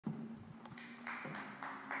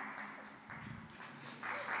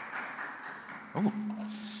Oh,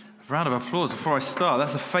 round of applause before I start.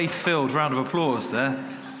 That's a faith-filled round of applause there.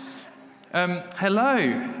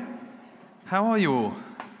 Hello. How are you all?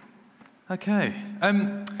 Okay.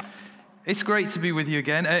 It's great to be with you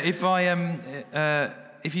again. If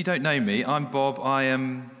you don't know me, I'm Bob. I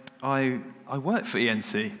work for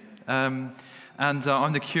ENC, and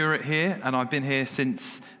I'm the curate here, and I've been here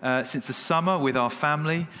since the summer with our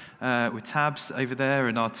family, with Tabs over there,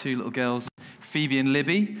 and our two little girls, Phoebe and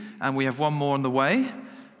Libby, and we have one more on the way,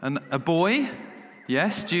 and a boy,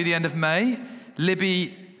 yes, due the end of May.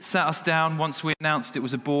 Libby sat us down once we announced it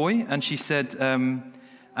was a boy, and she said,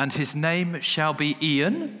 and his name shall be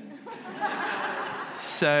Ian.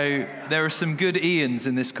 So there are some good Ians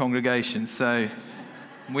in this congregation, so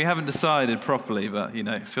we haven't decided properly, but,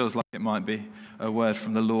 it feels like it might be a word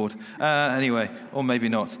from the Lord. Anyway, or maybe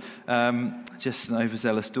not. Just an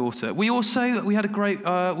overzealous daughter. We had a great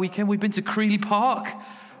weekend. We've been to Creeley Park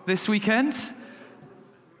this weekend.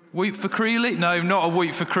 Whoop for Creeley? No, not a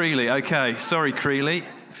whoop for Creeley. Okay, sorry, Creeley,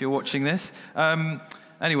 if you're watching this.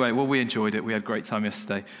 Anyway, well, we enjoyed it. We had a great time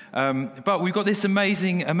yesterday. But we've got this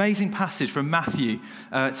amazing passage from Matthew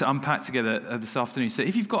to unpack together this afternoon. So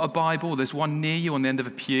if you've got a Bible, there's one near you on the end of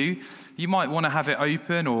a pew. You might want to have it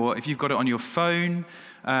open, or if you've got it on your phone,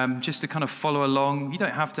 just to kind of follow along. You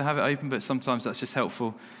don't have to have it open, but sometimes that's just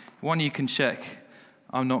helpful. One, you can check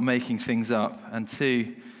I'm not making things up, and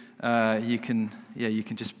two, you can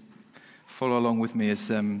just follow along with me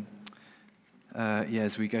as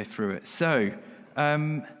we go through it. So.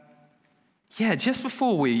 Just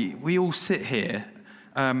before we all sit here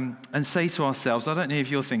and say to ourselves, I don't know if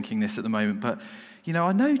you're thinking this at the moment, but,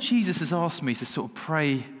 I know Jesus has asked me to sort of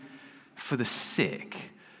pray for the sick.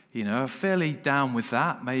 I'm fairly down with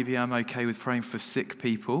that. Maybe I'm okay with praying for sick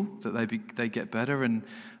people, that they get better. And,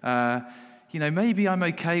 maybe I'm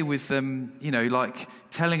okay with them, like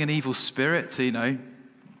telling an evil spirit to,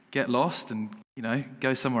 get lost and,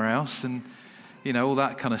 go somewhere else and, all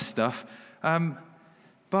that kind of stuff.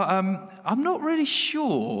 But I'm not really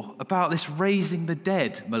sure about this raising the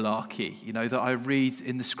dead malarkey, that I read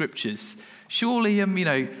in the scriptures. Surely,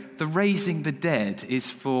 the raising the dead is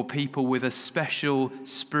for people with a special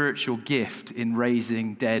spiritual gift in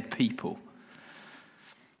raising dead people.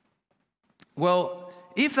 Well,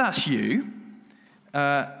 if that's you,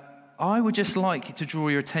 I would just like to draw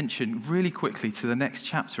your attention really quickly to the next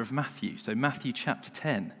chapter of Matthew. So Matthew chapter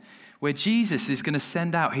 10. Where Jesus is going to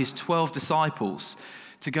send out his 12 disciples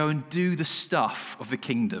to go and do the stuff of the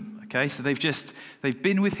kingdom, okay? So they've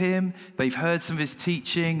been with him, they've heard some of his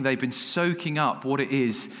teaching, they've been soaking up what it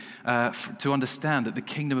is to understand that the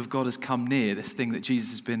kingdom of God has come near, this thing that Jesus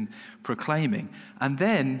has been proclaiming. And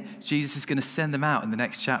then Jesus is going to send them out in the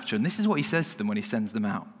next chapter, and this is what he says to them when he sends them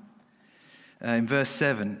out. In verse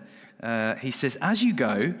 7, he says, "As you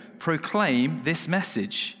go, proclaim this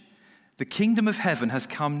message. The kingdom of heaven has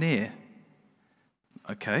come near."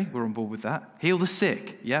 Okay, we're on board with that. Heal the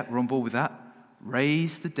sick. Yeah, we're on board with that.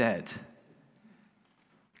 Raise the dead.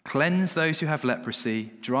 Cleanse those who have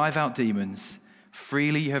leprosy. Drive out demons.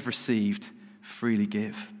 Freely you have received, freely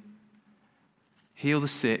give. Heal the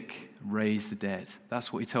sick, raise the dead.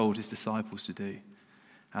 That's what he told his disciples to do.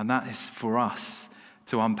 And that is for us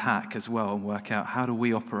to unpack as well and work out, how do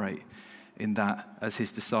we operate in that as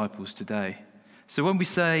his disciples today? So when we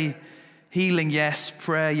say healing, yes.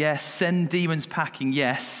 Prayer, yes. Send demons packing,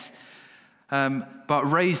 yes. But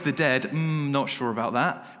raise the dead, not sure about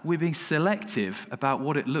that. We're being selective about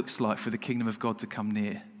what it looks like for the kingdom of God to come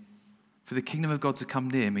near. For the kingdom of God to come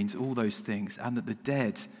near means all those things, and that the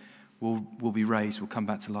dead will be raised, will come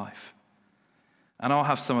back to life. And I'll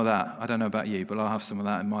have some of that. I don't know about you, but I'll have some of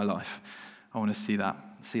that in my life. I want to see that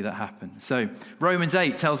happen. So Romans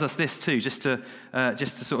 8 tells us this too, just to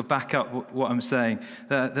sort of back up what I'm saying,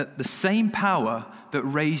 that the same power that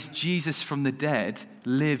raised Jesus from the dead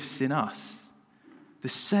lives in us. The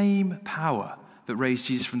same power that raised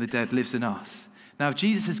Jesus from the dead lives in us. Now, if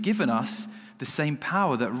Jesus has given us the same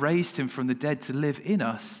power that raised him from the dead to live in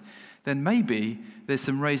us, then maybe there's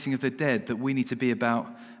some raising of the dead that we need to be about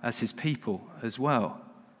as his people as well.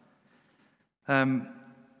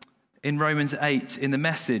 In Romans 8, in the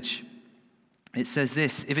Message, it says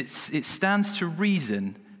this: if it stands to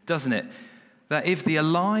reason, doesn't it, that if the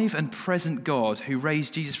alive and present God who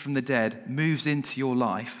raised Jesus from the dead moves into your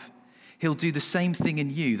life, he'll do the same thing in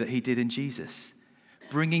you that he did in Jesus,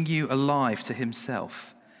 bringing you alive to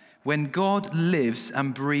himself. When God lives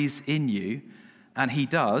and breathes in you, and he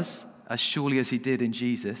does, as surely as he did in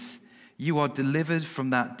Jesus, you are delivered from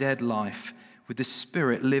that dead life. With the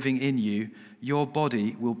Spirit living in you, your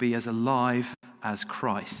body will be as alive as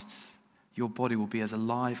Christ's. Your body will be as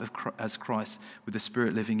alive as Christ with the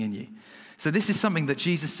Spirit living in you. So this is something that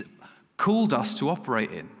Jesus called us to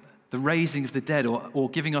operate in, the raising of the dead, or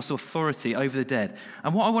giving us authority over the dead.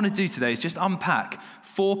 And what I want to do today is just unpack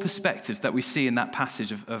 4 perspectives that we see in that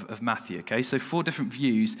passage of Matthew, okay? So 4 different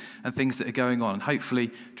views and things that are going on, and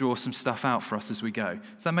hopefully draw some stuff out for us as we go.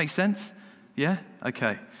 Does that make sense? Yeah?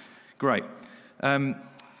 Okay, great.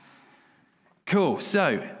 Cool,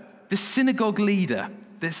 so the synagogue leader,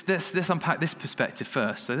 let's unpack this perspective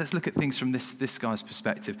first. So let's look at things from this guy's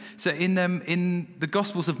perspective. So in the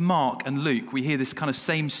Gospels of Mark and Luke, we hear this kind of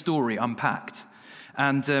same story unpacked.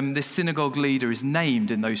 And this synagogue leader is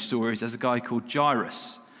named in those stories as a guy called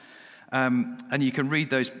Jairus. And you can read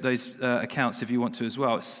those accounts if you want to as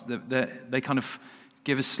well. They kind of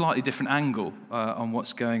give a slightly different angle on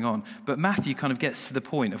what's going on. But Matthew kind of gets to the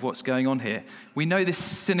point of what's going on here. We know this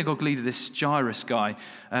synagogue leader, this Jairus guy,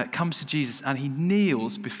 comes to Jesus and he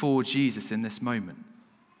kneels before Jesus in this moment.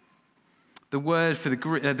 The word for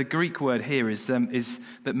the Greek word here is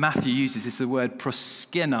that Matthew uses is the word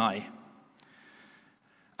proskenai.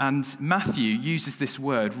 And Matthew uses this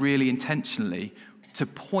word really intentionally to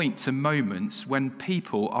point to moments when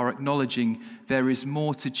people are acknowledging there is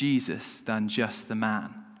more to Jesus than just the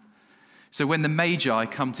man. So when the Magi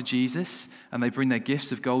come to Jesus and they bring their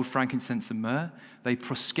gifts of gold, frankincense, and myrrh, they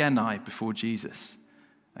proskenai before Jesus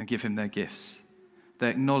and give him their gifts. They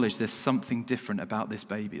acknowledge there's something different about this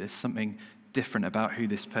baby. There's something different about who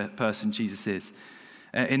this person Jesus is.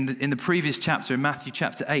 In the previous chapter, in Matthew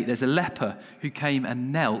chapter 8, there's a leper who came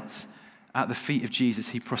and knelt at the feet of Jesus.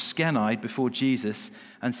 He proskenaied before Jesus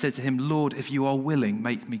and said to him, "Lord, if you are willing,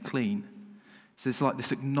 make me clean." So it's like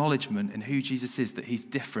this acknowledgement in who Jesus is, that he's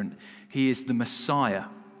different. He is the Messiah.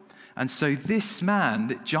 And so this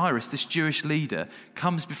man, Jairus, this Jewish leader,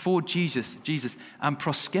 comes before Jesus and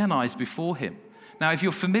proskenaies before him. Now, if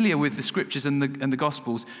you're familiar with the scriptures and the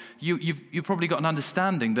Gospels, you've probably got an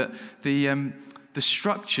understanding that the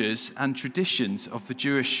structures and traditions of the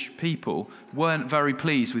Jewish people weren't very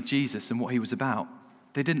pleased with Jesus and what he was about.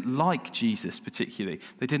 They didn't like Jesus particularly.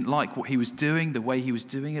 They didn't like what he was doing, the way he was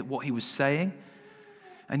doing it, what he was saying.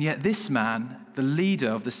 And yet this man, the leader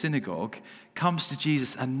of the synagogue, comes to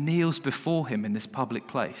Jesus and kneels before him in this public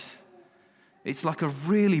place. It's like a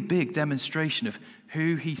really big demonstration of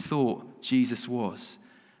who he thought Jesus was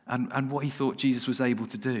and what he thought Jesus was able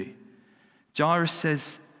to do. Jairus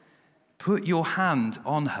says, "Put your hand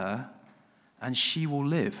on her and she will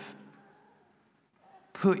live."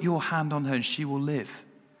 Put your hand on her and she will live.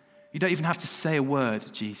 You don't even have to say a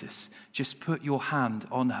word, Jesus. Just put your hand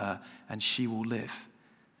on her and she will live.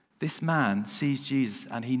 This man sees Jesus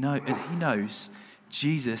and he knows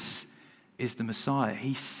Jesus is the Messiah.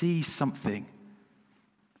 He sees something.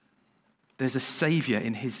 There's a Savior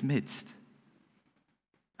in his midst.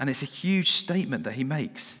 And it's a huge statement that he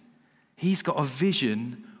makes. He's got a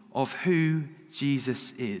vision of who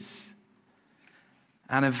Jesus is.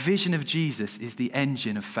 And a vision of Jesus is the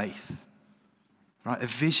engine of faith. Right? A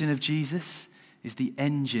vision of Jesus is the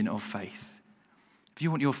engine of faith. If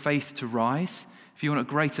you want your faith to rise, if you want a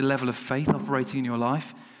greater level of faith operating in your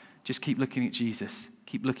life, just keep looking at Jesus.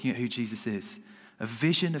 Keep looking at who Jesus is. A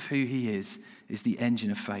vision of who he is the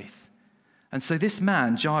engine of faith. And so this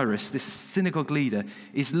man, Jairus, this synagogue leader,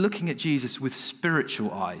 is looking at Jesus with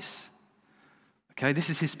spiritual eyes. Okay, this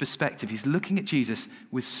is his perspective. He's looking at Jesus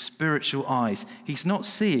with spiritual eyes. He's not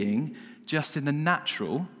seeing just in the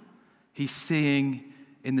natural. He's seeing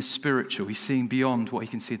in the spiritual. He's seeing beyond what he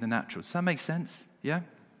can see in the natural. Does that make sense? Yeah?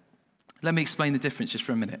 Let me explain the difference just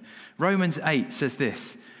for a minute. Romans 8 says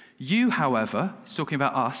this: "You, however," it's talking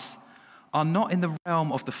about us, "are not in the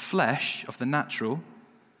realm of the flesh, of the natural,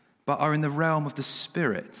 but are in the realm of the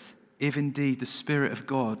Spirit, if indeed the Spirit of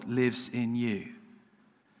God lives in you."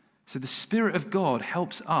 So the Spirit of God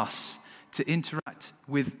helps us to interact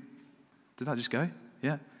with, did that just go?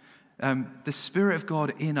 Yeah. The Spirit of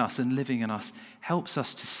God in us and living in us helps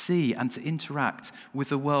us to see and to interact with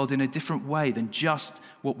the world in a different way than just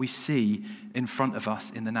what we see in front of us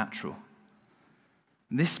in the natural.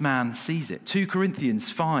 And this man sees it. 2 Corinthians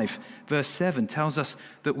 5 verse 7 tells us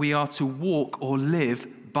that we are to walk or live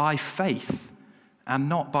by faith and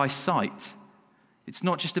not by sight. It's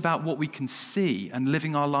not just about what we can see and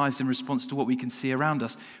living our lives in response to what we can see around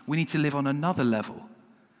us. We need to live on another level,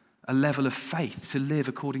 a level of faith, to live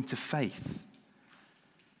according to faith.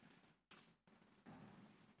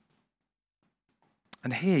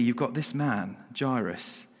 And here you've got this man,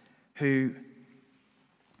 Jairus, who's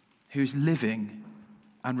living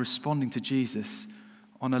and responding to Jesus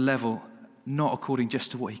on a level not according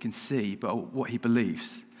just to what he can see, but what he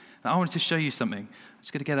believes. Now, I wanted to show you something. I'm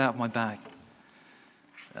just going to get it out of my bag.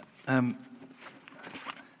 I've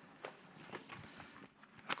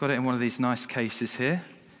got it in one of these nice cases here.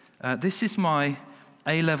 This is my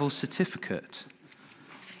A-level certificate,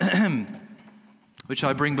 which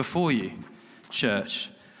I bring before you, church.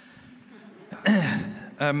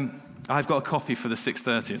 I've got a copy for the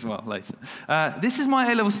 6:30 as well later. This is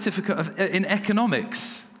my A-level certificate in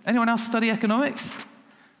economics. Anyone else study economics?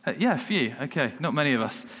 Yeah, a few. Okay, not many of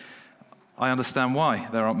us. I understand why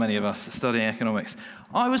there aren't many of us studying economics.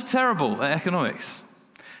 I was terrible at economics.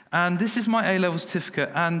 And this is my A-level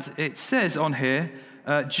certificate, and it says on here,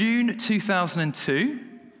 June 2002.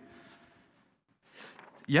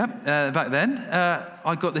 Yep, back then,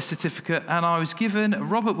 I got this certificate, and I was given,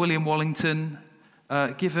 Robert William Wallington,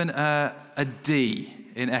 given a D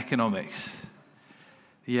in economics.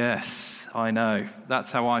 Yes, I know.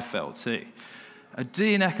 That's how I felt too. A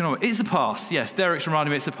D in economics. It's a pass. Yes, Derek's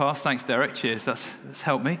reminded me it's a pass. Thanks, Derek. Cheers. That's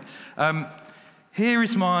helped me.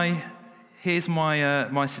 Here's my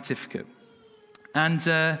certificate.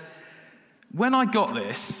 And when I got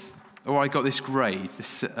this, or I got this grade,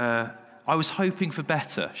 I was hoping for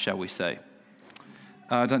better, shall we say.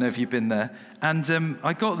 I don't know if you've been there. And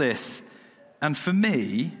I got this. And for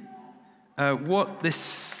me, what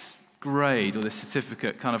this grade or this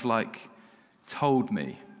certificate kind of like told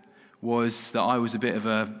me was that I was a bit of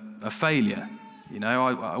a failure. You know,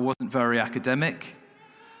 I wasn't very academic,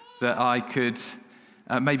 that I could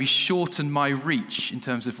maybe shorten my reach in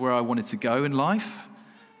terms of where I wanted to go in life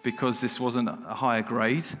because this wasn't a higher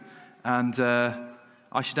grade, and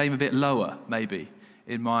I should aim a bit lower maybe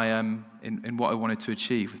in my in what I wanted to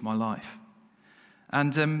achieve with my life.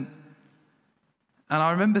 And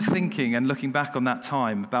I remember thinking and looking back on that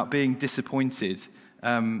time about being disappointed,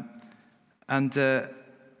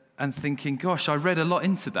 and thinking, gosh, I read a lot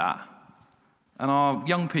into that. And our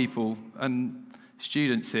young people and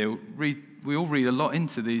students here, we all read a lot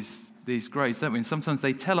into these grades, don't we? And sometimes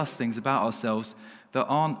they tell us things about ourselves that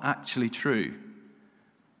aren't actually true.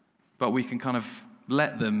 But we can kind of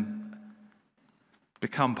let them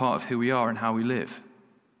become part of who we are and how we live.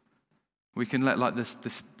 We can let like this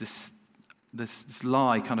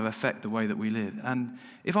lie kind of affect the way that we live. And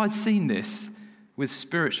if I'd seen this with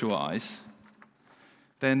spiritual eyes,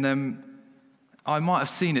 then I might have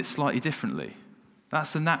seen it slightly differently.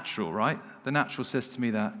 That's the natural, right? The natural says to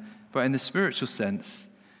me that. But in the spiritual sense,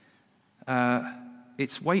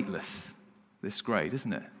 it's weightless, this grade,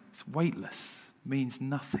 isn't it? It's weightless. It means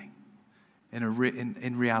nothing in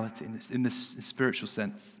reality, in this spiritual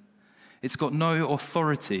sense. It's got no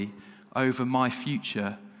authority over my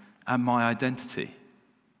future and my identity,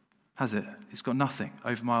 has it? It's got nothing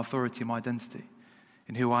over my authority and my identity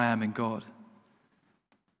in who I am in God.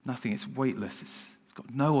 Nothing. It's weightless. It's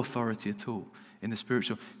got no authority at all in the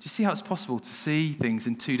spiritual. Do you see how it's possible to see things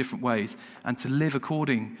in two different ways and to live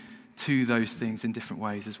according to those things in different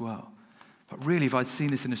ways as well? But really, if I'd seen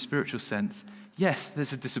this in a spiritual sense, yes,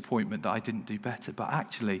 there's a disappointment that I didn't do better, but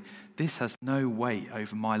actually, this has no weight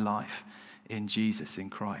over my life in Jesus, in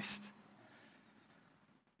Christ.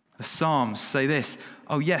 The Psalms say this,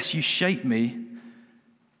 oh yes, you shape me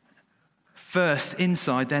first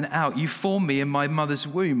inside, then out. You formed me in my mother's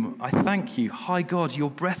womb. I thank you. High God, you're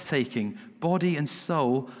breathtaking. Body and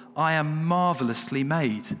soul, I am marvelously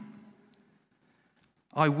made.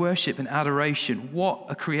 I worship in adoration. What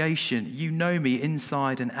a creation. You know me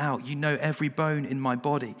inside and out. You know every bone in my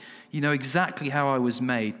body. You know exactly how I was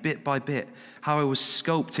made, bit by bit, how I was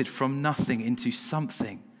sculpted from nothing into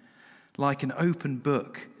something. Like an open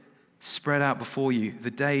book spread out before you,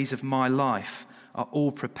 the days of my life are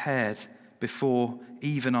all prepared before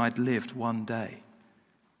even I'd lived one day.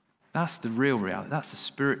 That's the real reality. That's the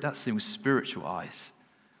spirit. That's the with spiritual eyes.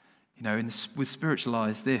 You know, with spiritual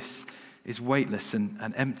eyes, this is weightless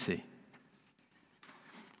and empty.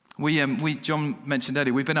 John mentioned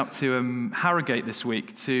earlier, we've been up to Harrogate this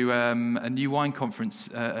week to a new wine conference,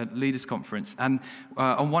 a leaders conference, and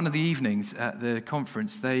on one of the evenings at the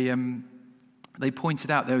conference, they pointed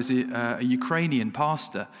out there was a Ukrainian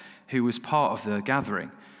pastor who was part of the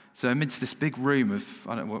gathering. So amidst this big room of,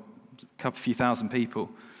 I don't know, a few thousand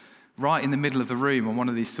people, right in the middle of the room on one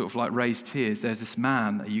of these sort of like raised tiers, there's this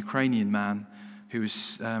man, a Ukrainian man, who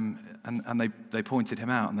was, and they pointed him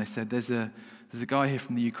out and they said, there's a guy here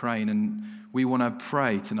from the Ukraine and we want to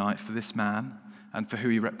pray tonight for this man and for who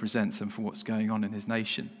he represents and for what's going on in his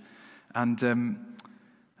nation.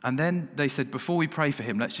 And then they said, before we pray for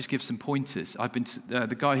him, let's just give some pointers.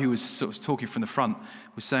 The guy who was sort of talking from the front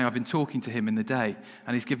was saying, I've been talking to him in the day,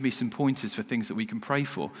 and he's given me some pointers for things that we can pray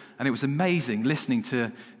for. And it was amazing listening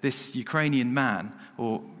to this Ukrainian man,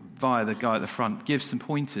 or via the guy at the front, give some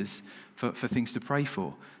pointers for things to pray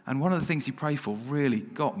for. And one of the things he prayed for really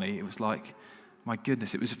got me. It was like, my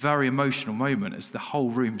goodness, it was a very emotional moment as the whole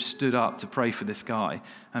room stood up to pray for this guy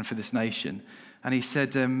and for this nation. And he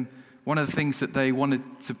said one of the things that they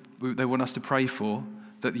want us to pray for,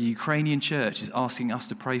 that the Ukrainian church is asking us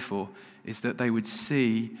to pray for, is that they would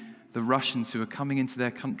see the Russians who are coming into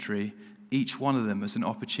their country, each one of them as an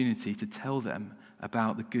opportunity to tell them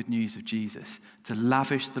about the good news of Jesus, to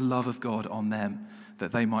lavish the love of God on them,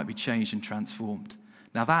 that they might be changed and transformed.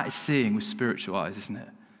 Now that is seeing with spiritual eyes, isn't it?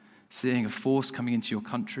 Seeing a force coming into your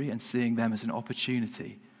country and seeing them as an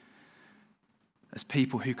opportunity, as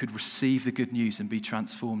people who could receive the good news and be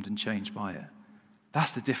transformed and changed by it.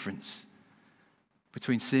 That's the difference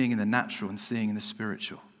between seeing in the natural and seeing in the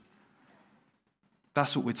spiritual.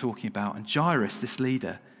 That's what we're talking about. And Jairus, this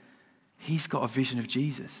leader, he's got a vision of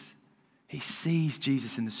Jesus. He sees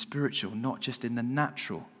Jesus in the spiritual, not just in the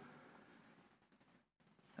natural,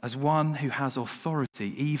 as one who has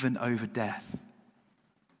authority even over death.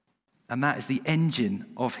 And that is the engine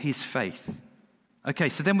of his faith. Okay,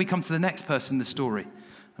 so then we come to the next person in the story.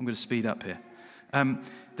 I'm going to speed up here.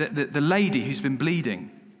 The lady who's been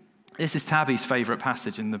bleeding. This is Tabby's favourite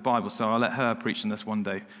passage in the Bible, so I'll let her preach on this one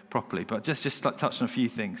day properly. But just touch on a few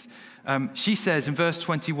things. She says in verse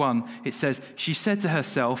 21, it says, she said to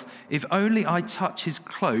herself, if only I touch his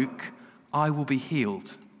cloak, I will be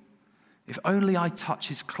healed. If only I touch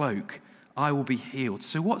his cloak, I will be healed.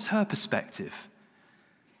 So what's her perspective?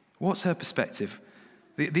 What's her perspective?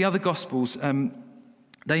 The other Gospels,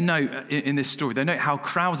 they know in this story, they know how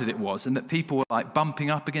crowded it was and that people were like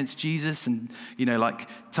bumping up against Jesus and, like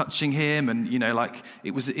touching him and, like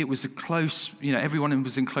it was a close, everyone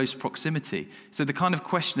was in close proximity. So the kind of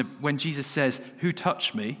question of when Jesus says, who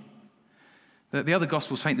touched me? The other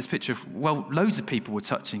Gospels paint this picture of, well, loads of people were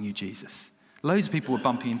touching you, Jesus. Loads of people were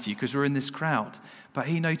bumping into you because we're in this crowd. But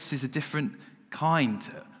he notices a different kind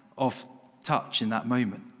of touch in that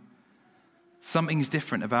moment. Something's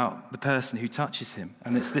different about the person who touches him,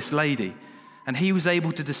 and it's this lady. And he was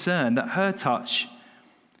able to discern that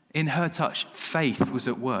in her touch, faith was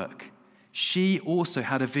at work. She also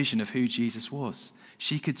had a vision of who Jesus was.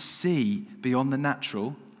 She could see beyond the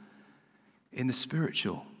natural in the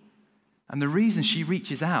spiritual. And the reason she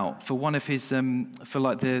reaches out for one of his, for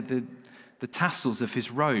like the tassels of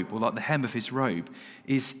his robe, or like the hem of his robe,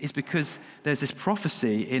 is because there's this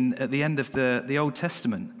prophecy at the end of the Old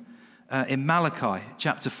Testament, in Malachi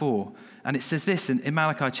chapter 4. And it says this in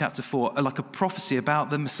Malachi chapter 4, like a prophecy about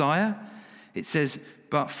the Messiah. It says,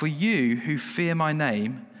 but for you who fear my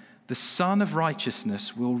name, the Son of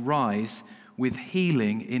Righteousness will rise with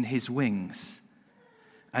healing in his wings.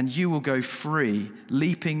 And you will go free,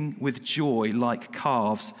 leaping with joy like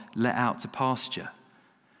calves let out to pasture.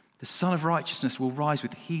 The Son of Righteousness will rise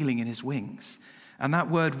with healing in his wings. And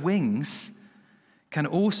that word wings can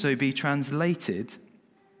also be translated,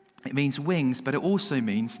 it means wings, but it also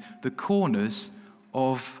means the corners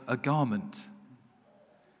of a garment.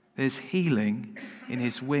 There's healing in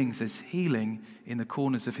his wings. There's healing in the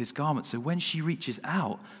corners of his garment. So when she reaches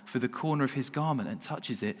out for the corner of his garment and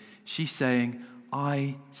touches it, she's saying,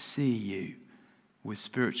 I see you with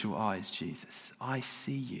spiritual eyes, Jesus. I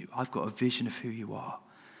see you. I've got a vision of who you are.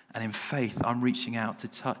 And in faith, I'm reaching out to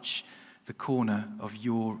touch the corner of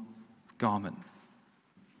your garment.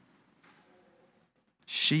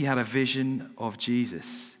 She had a vision of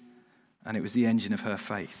Jesus, and it was the engine of her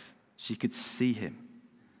faith. She could see him.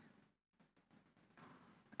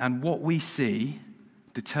 And what we see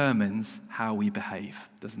determines how we behave,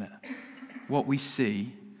 doesn't it? What we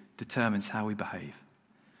see determines how we behave.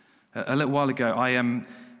 A little while ago,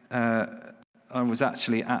 I was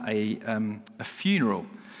actually at a funeral.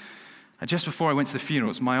 And just before I went to the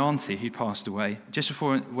funeral, it's my auntie who passed away. Just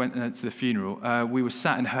before I went to the funeral, we were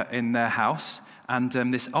sat in their house,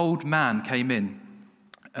 and this old man came in,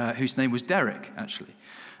 whose name was Derek, actually.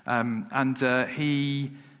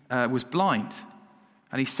 He was blind.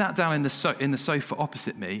 And he sat down in the sofa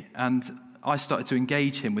opposite me, and I started to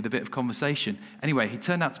engage him with a bit of conversation. Anyway, he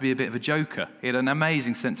turned out to be a bit of a joker. He had an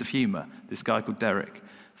amazing sense of humor, this guy called Derek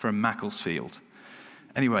from Macclesfield.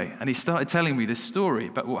 Anyway, and he started telling me this story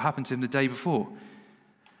about what happened to him the day before.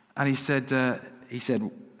 And he said,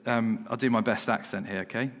 I'll do my best accent here,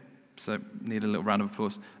 okay? So need a little round of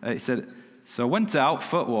applause. He said, so I went out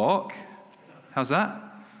foot walk. How's that?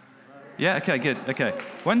 Yeah, okay, good, okay.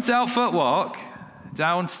 Went out foot walk,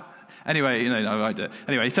 down... Anyway, I do it.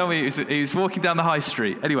 Anyway, he told me he was walking down the high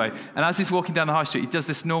street. Anyway, and as he's walking down the high street, he does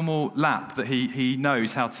this normal lap that he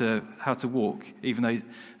knows how to walk, even though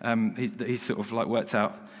he's sort of like worked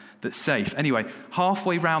out that's safe. Anyway,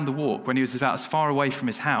 halfway round the walk, when he was about as far away from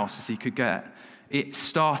his house as he could get, it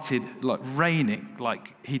started like raining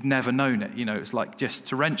like he'd never known it. It was like just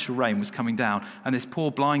torrential rain was coming down, and this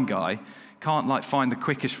poor blind guy can't like find the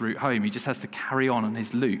quickest route home. He just has to carry on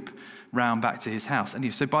his loop round back to his house.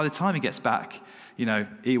 And so by the time he gets back,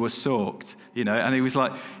 he was soaked, and he was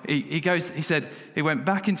like, he said he went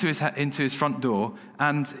back into his front door,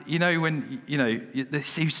 and he said,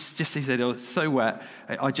 "Oh, it's so wet.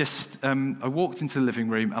 I walked into the living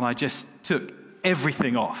room and I just took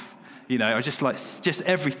everything off, I just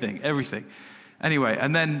everything. Anyway,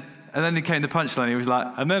 and then it came the punchline. He was like,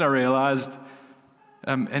 and then I realized,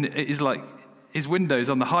 and it's like his windows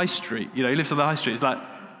on the high street, he lives on the high street. It's like,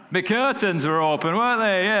 the curtains were open, weren't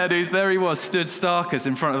they? Yeah, dude, there he was, stood stark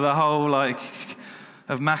in front of the whole,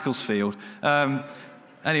 of Macclesfield.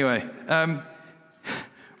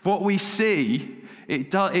 What we see, it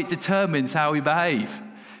determines how we behave.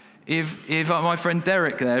 If my friend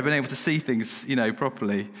Derek there had been able to see things,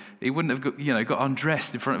 properly, he wouldn't have got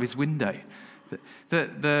undressed in front of his window.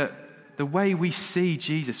 The way we see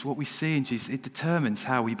Jesus, what we see in Jesus, it determines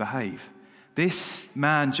how we behave. This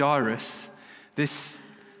man, Jairus, this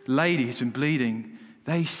lady who's been bleeding,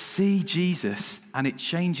 they see Jesus and it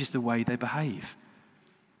changes the way they behave.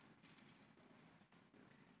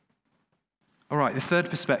 All right, the third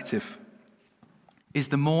perspective is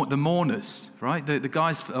the mourners, right? The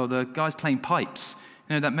guys playing pipes.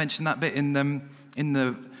 That mentioned that bit in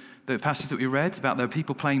the passage that we read about the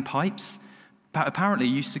people playing pipes. Apparently,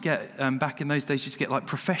 you used to get, back in those days, you used to get like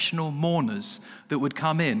professional mourners that would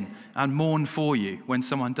come in and mourn for you when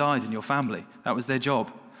someone died in your family. That was their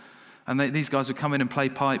job. And these guys would come in and play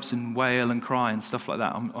pipes and wail and cry and stuff like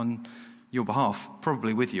that on your behalf,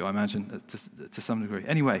 probably with you, I imagine, to some degree.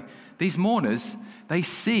 Anyway, these mourners, they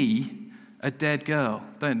see a dead girl,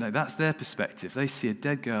 don't they? That's their perspective. They see a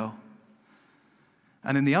dead girl.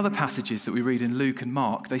 And in the other passages that we read in Luke and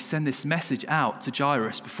Mark, they send this message out to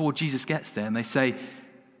Jairus before Jesus gets there, and they say,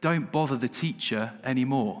 don't bother the teacher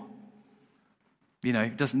anymore.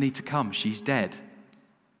 Doesn't need to come. She's dead.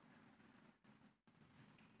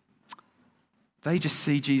 They just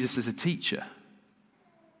see Jesus as a teacher.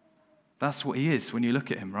 That's what he is when you look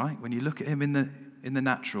at him, right? When you look at him in the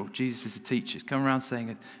natural, Jesus is a teacher. He's coming around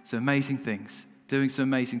saying some amazing things, doing some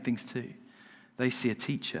amazing things too. They see a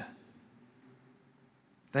teacher.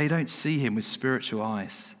 They don't see him with spiritual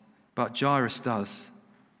eyes, but Jairus does.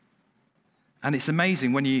 And it's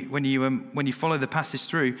amazing when you follow the passage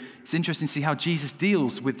through. It's interesting to see how Jesus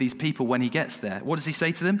deals with these people when he gets there. What does he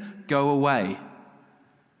say to them? Go away.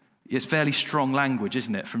 It's fairly strong language,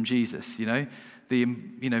 isn't it, from Jesus? The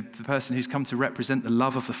person who's come to represent the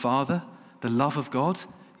love of the Father, the love of God,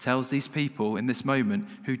 tells these people in this moment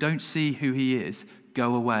who don't see who he is,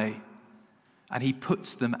 go away. And he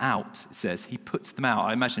puts them out, it says. He puts them out.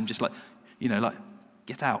 I imagine him just like,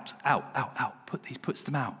 get out. He puts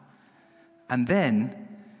them out. And then,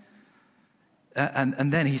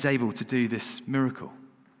 and then he's able to do this miracle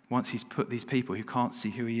once he's put these people who can't see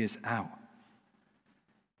who he is out.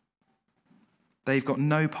 They've got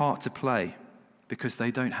no part to play because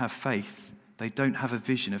they don't have faith. They don't have a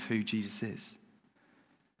vision of who Jesus is.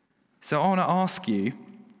 So I want to ask you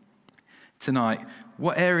tonight,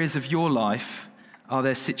 what areas of your life are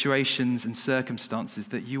there situations and circumstances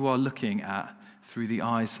that you are looking at through the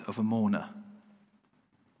eyes of a mourner?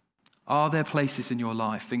 Are there places in your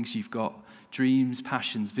life, things you've got, dreams,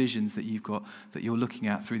 passions, visions that you've got that you're looking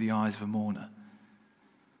at through the eyes of a mourner?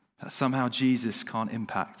 That somehow Jesus can't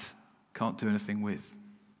impact, can't do anything with,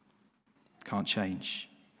 can't change.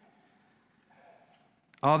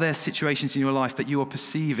 Are there situations in your life that you are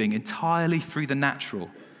perceiving entirely through the natural?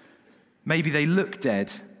 Maybe they look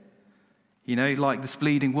dead, like this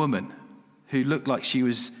bleeding woman who looked like she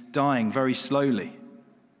was dying very slowly.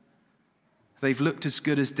 They've looked as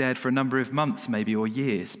good as dead for a number of months maybe or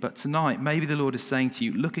years, but tonight maybe the Lord is saying to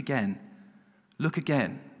you, look again,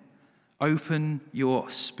 open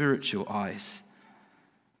your spiritual eyes.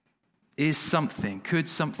 Could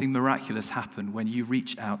something miraculous happen when you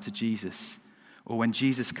reach out to Jesus, or when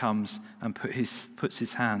Jesus comes and puts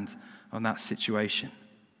his hand on that situation?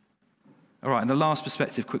 All right, and the last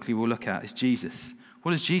perspective quickly we'll look at is Jesus.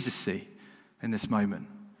 What does Jesus see in this moment?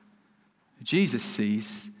 Jesus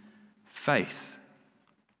sees faith.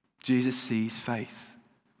 Jesus sees faith.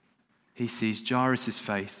 He sees Jairus'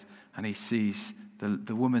 faith, and he sees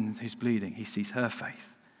the woman who's bleeding. He sees her faith.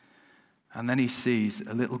 And then he sees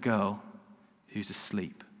a little girl who's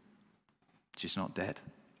asleep. She's not dead.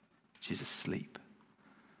 She's asleep.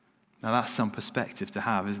 Now that's some perspective to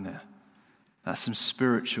have, isn't it? That's some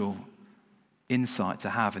spiritual insight to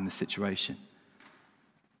have in the situation.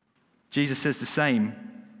 Jesus says the same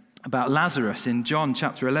About Lazarus in John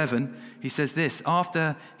chapter 11, he says this: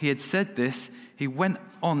 after he had said this, he went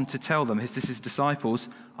on to tell them, his disciples,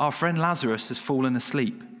 our friend Lazarus has fallen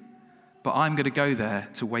asleep, but I'm going to go there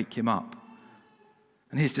to wake him up.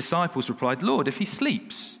 And his disciples replied, Lord, if he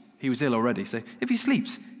sleeps, he was ill already, so if he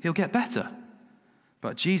sleeps, he'll get better.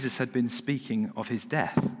 But Jesus had been speaking of his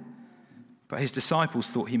death. But his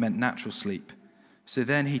disciples thought he meant natural sleep. So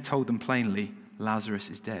then he told them plainly, Lazarus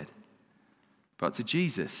is dead. But to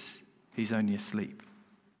Jesus, he's only asleep.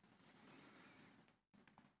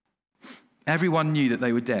 Everyone knew that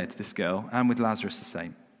they were dead, this girl, and with Lazarus the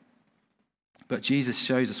same. But Jesus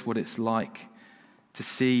shows us what it's like to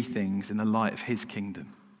see things in the light of his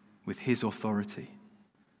kingdom, with his authority.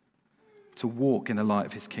 To walk in the light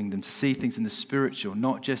of his kingdom, to see things in the spiritual,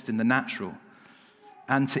 not just in the natural,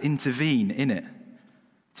 and to intervene in it,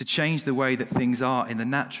 to change the way that things are in the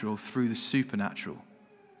natural through the supernatural.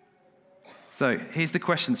 So here's the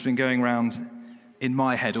question that's been going around in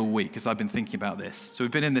my head all week as I've been thinking about this. So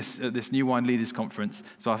we've been in this New Wine Leaders Conference,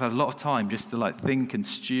 so I've had a lot of time just to think and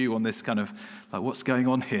stew on this kind of what's going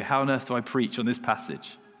on here? How on earth do I preach on this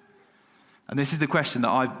passage? And this is the question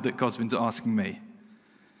that God's been asking me,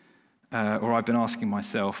 or I've been asking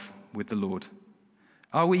myself with the Lord.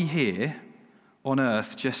 Are we here on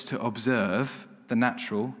earth just to observe the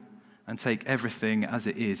natural and take everything as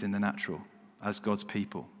it is in the natural as God's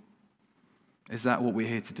people? Is that what we're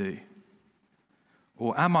here to do?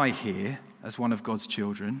 Or am I here as one of God's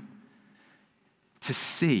children to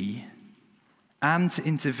see and to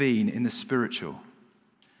intervene in the spiritual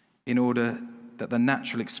in order that the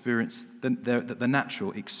natural experiences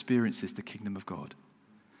the kingdom of God?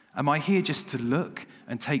 Am I here just to look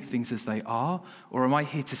and take things as they are, or am I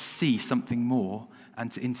here to see something more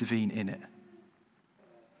and to intervene in it?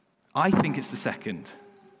 I think it's the second.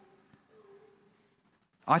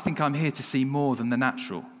 I think I'm here to see more than the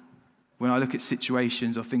natural. When I look at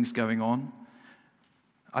situations or things going on,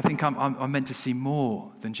 I think I'm meant to see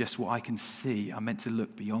more than just what I can see. I'm meant to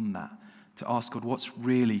look beyond that, to ask God, what's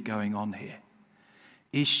really going on here?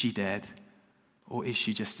 Is she dead, or is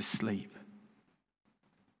she just asleep?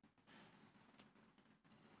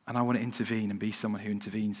 And I want to intervene and be someone who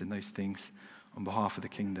intervenes in those things on behalf of the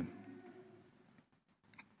kingdom.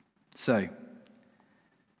 So,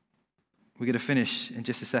 we're going to finish in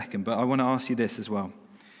just a second, but I want to ask you this as well.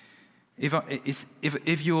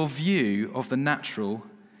 If your view of the natural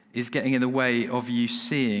is getting in the way of you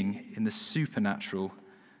seeing in the supernatural,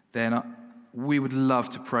 then we would love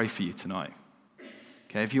to pray for you tonight.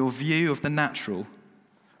 Okay, if your view of the natural,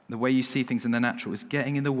 the way you see things in the natural, is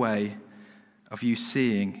getting in the way of you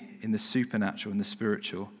seeing in the supernatural and the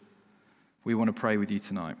spiritual, we want to pray with you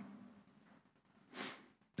tonight.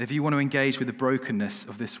 If you want to engage with the brokenness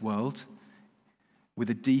of this world, with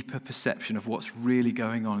a deeper perception of what's really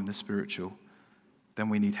going on in the spiritual, then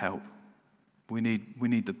we need help. We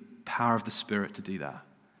need the power of the Spirit to do that.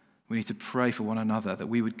 We need to pray for one another that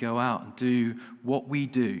we would go out and do what we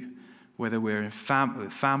do, whether we're in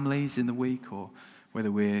with families in the week or whether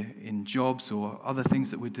we're in jobs or other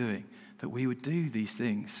things that we're doing, that we would do these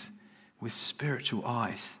things with spiritual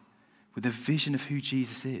eyes, with a vision of who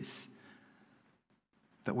Jesus is,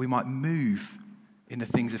 that we might move in the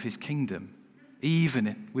things of his kingdom,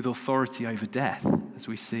 even with authority over death, as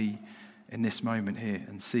we see in this moment here,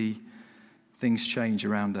 and see things change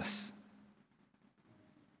around us.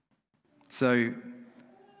 So,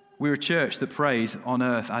 we're a church that prays on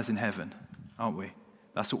earth as in heaven, aren't we?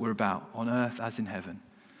 That's what we're about, on earth as in heaven.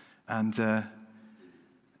 And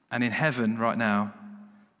in heaven right now,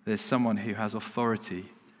 there's someone who has authority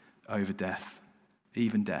over death,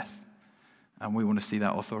 even death. And we want to see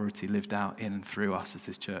that authority lived out in and through us as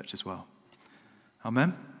his church as well.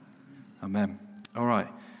 Amen? Amen. All right.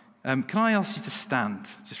 Can I ask you to stand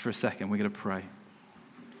just for a second? We're going to pray.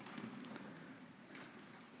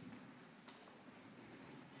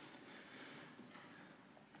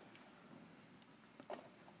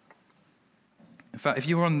 In fact, if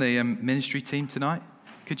you were on the ministry team tonight,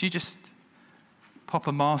 could you just pop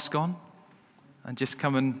a mask on and just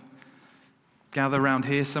come and gather around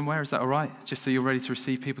here somewhere? Is that all right? Just so you're ready to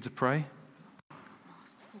receive people to pray?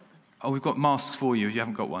 Oh, we've got masks for you if you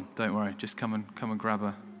haven't got one. Don't worry. Just come and grab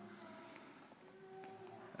a...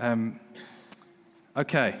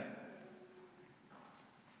 Okay.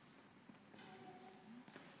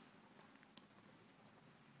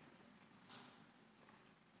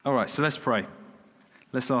 All right, so let's pray.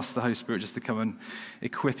 Let's ask the Holy Spirit just to come and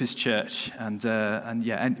equip his church, and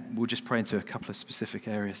we'll just pray into a couple of specific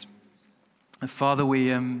areas. And Father,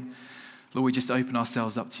 Lord, we just open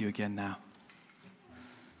ourselves up to you again now.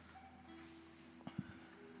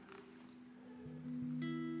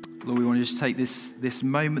 to just take this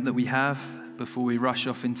moment that we have before we rush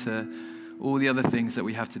off into all the other things that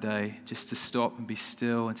we have today, just to stop and be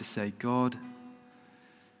still and to say, God,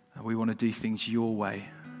 we want to do things your way.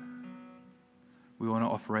 We want to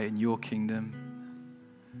operate in your kingdom.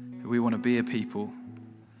 We want to be a people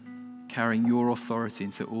carrying your authority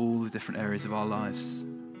into all the different areas of our lives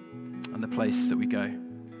and the place that we go.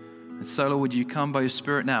 And so, Lord, would you come by your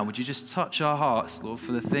Spirit now? Would you just touch our hearts, Lord,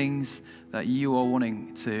 for the things that you are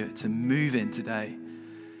wanting to move in today?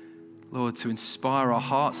 Lord, to inspire our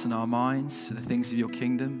hearts and our minds for the things of your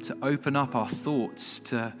kingdom, to open up our thoughts,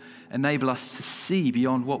 to enable us to see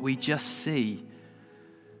beyond what we just see,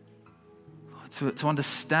 to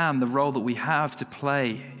understand the role that we have to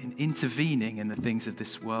play in intervening in the things of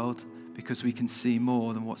this world, because we can see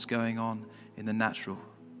more than what's going on in the natural.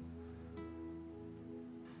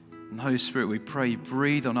 And Holy Spirit, we pray,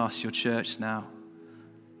 breathe on us, your church now.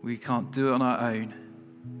 We can't do it on our own,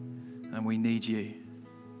 and we need you.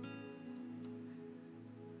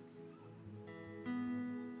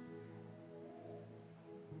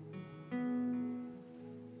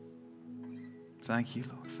 Thank you,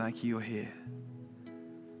 Lord. Thank you, you're here.